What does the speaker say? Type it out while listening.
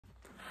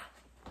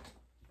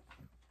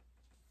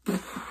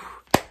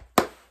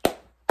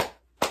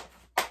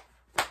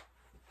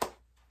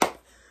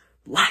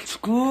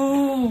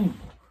go.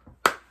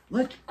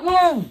 Let's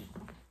go.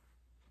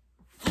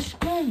 Let's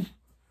go.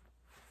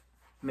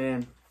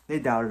 Man, they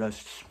doubted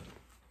us.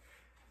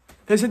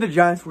 They said the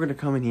Giants were going to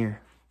come in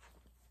here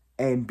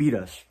and beat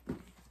us.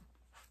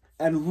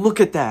 And look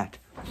at that.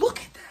 Look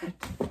at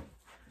that.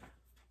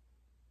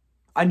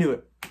 I knew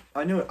it.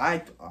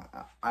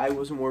 I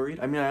wasn't worried.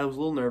 I mean, I was a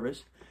little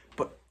nervous.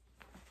 But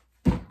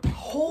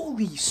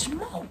holy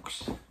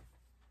smokes.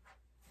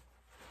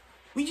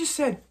 We just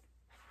said,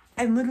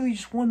 and literally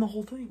just won the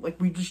whole thing. Like,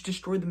 we just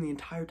destroyed them the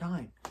entire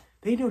time.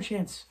 They had no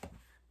chance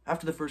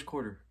after the first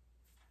quarter.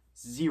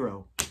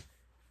 0.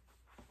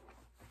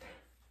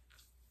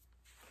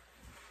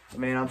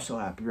 Man, I'm so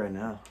happy right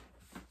now.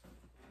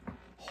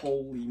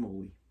 Holy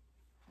moly.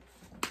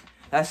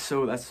 That's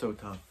so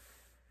tough.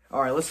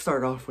 All right, let's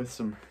start off with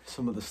some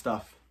of the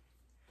stuff.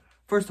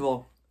 First of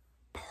all,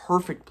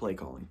 perfect play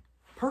calling.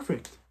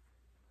 Perfect.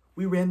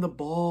 We ran the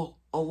ball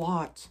a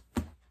lot.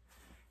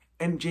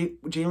 And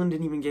Jalen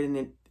didn't even get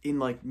in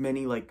like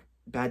many like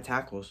bad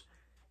tackles.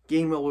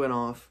 Gainwell went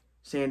off.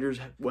 Sanders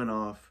went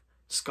off.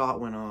 Scott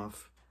went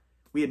off.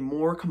 We had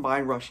more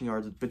combined rushing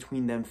yards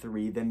between them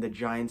three than the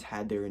Giants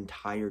had their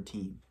entire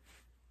team.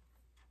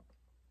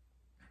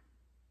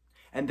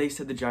 And they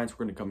said the Giants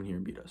were going to come in here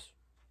and beat us.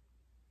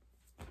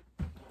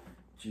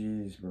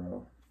 Jeez,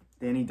 bro.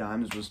 Danny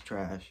Dimes was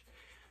trash.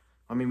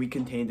 I mean, we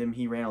contained him.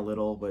 He ran a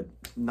little, but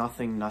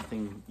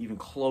nothing even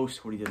close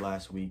to what he did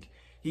last week.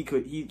 He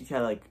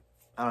had like,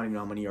 I don't even know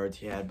how many yards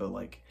he had, but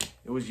like,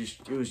 it was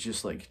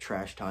just like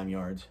trash time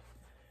yards.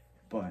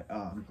 But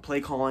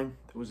play calling,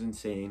 it was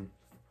insane.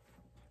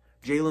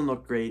 Jalen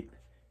looked great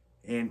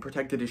and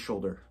protected his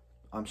shoulder.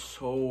 I'm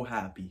so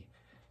happy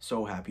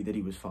that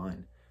he was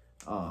fine.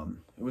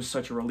 It was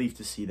such a relief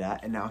to see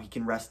that, and now he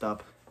can rest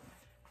up.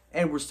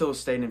 And we're still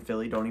staying in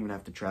Philly, don't even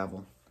have to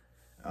travel.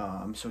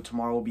 So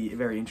tomorrow will be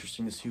very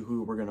interesting to see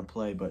who we're gonna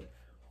play. But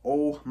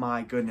oh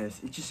my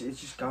goodness, it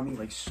just got me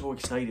like so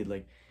excited.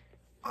 Like,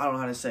 I don't know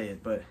how to say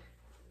it, but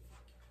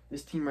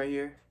this team right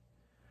here,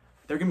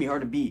 they're gonna be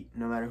hard to beat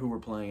no matter who we're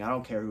playing. I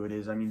don't care who it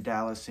is. I mean,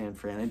 Dallas, San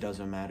Fran, it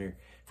doesn't matter.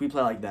 If we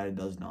play like that, it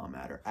does not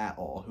matter at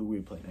all who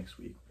we play next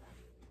week.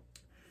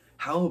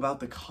 How about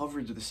the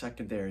coverage of the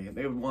secondary?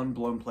 They had one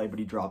blown play, but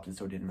he dropped it,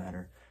 so it didn't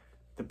matter.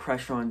 The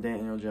pressure on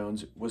Daniel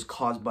Jones was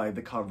caused by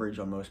the coverage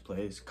on most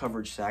plays.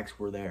 Coverage sacks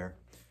were there.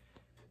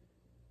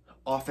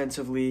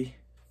 Offensively,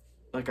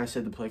 like I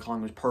said, the play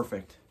calling was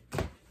perfect.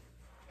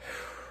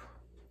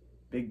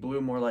 Big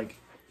Blue, more like,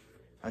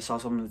 I saw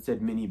something that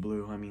said mini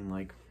Blue. I mean,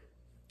 like,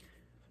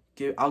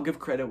 I'll give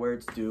credit where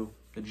it's due.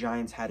 The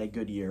Giants had a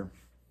good year.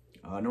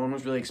 No one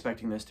was really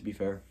expecting this, to be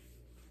fair.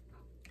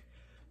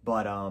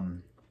 But,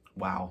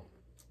 wow.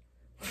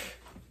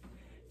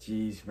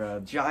 Jeez,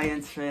 bro.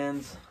 Giants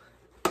fans.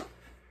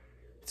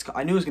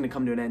 I knew it was going to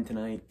come to an end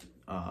tonight.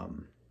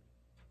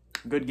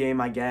 Good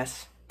game, I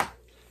guess.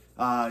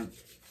 Now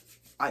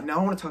I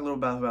want to talk a little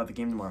bit about the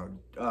game tomorrow.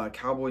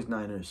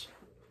 Cowboys-Niners.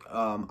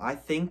 I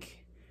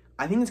think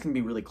it's going to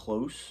be really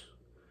close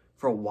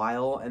for a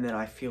while, and then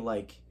I feel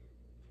like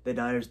the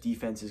Niners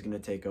defense is going to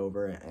take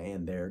over,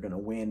 and they're going to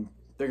win.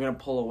 They're going to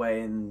pull away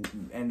in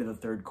end of the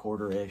third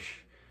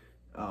quarter-ish.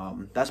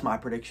 That's my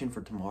prediction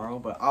for tomorrow,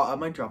 but I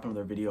might drop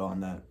another video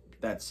on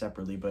that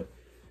separately. But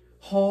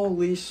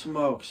holy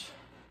smokes.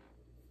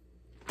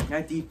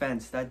 That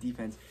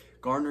defense.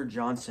 Gardner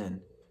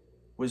Johnson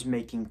was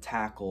making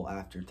tackle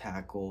after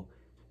tackle,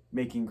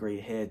 making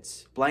great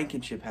hits.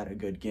 Blankenship had a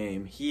good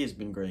game. He has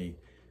been great.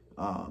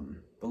 The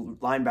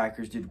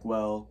linebackers did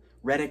well.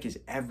 Reddick is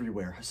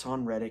everywhere.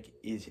 Hassan Reddick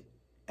is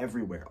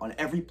everywhere. On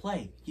every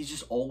play, he's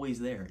just always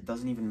there. It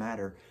doesn't even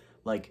matter.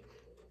 Like,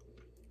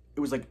 it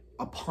was like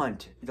a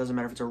punt. It doesn't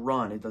matter if it's a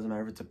run. It doesn't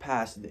matter if it's a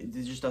pass. It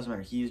just doesn't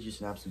matter. He is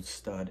just an absolute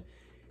stud.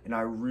 And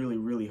I really,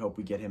 really hope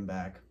we get him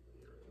back.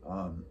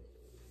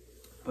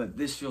 But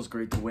this feels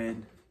great to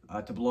win.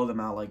 To blow them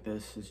out like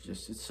this,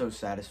 it's so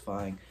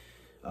satisfying.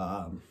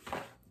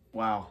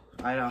 Wow.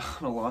 I'm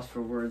at a loss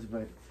for words,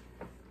 but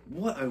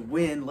what a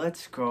win.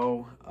 Let's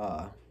go.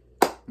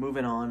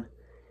 Moving on.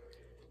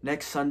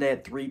 Next Sunday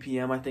at 3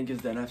 p.m. I think is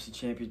the NFC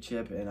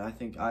Championship, and I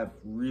think I have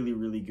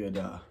really good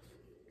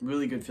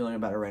feeling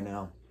about it right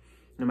now,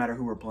 no matter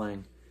who we're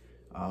playing.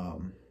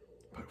 But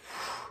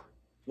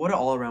what an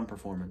all-around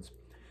performance.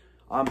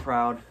 I'm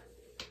proud.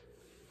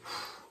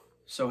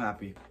 So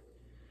happy.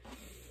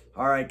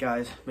 All right,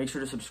 guys, make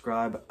sure to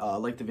subscribe,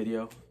 like the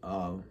video.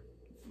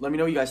 Let me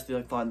know what you guys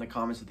thought in the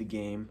comments of the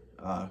game.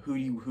 Who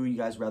you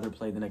guys rather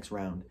play the next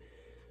round.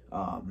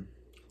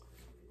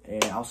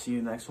 And I'll see you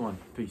in the next one.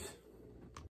 Peace.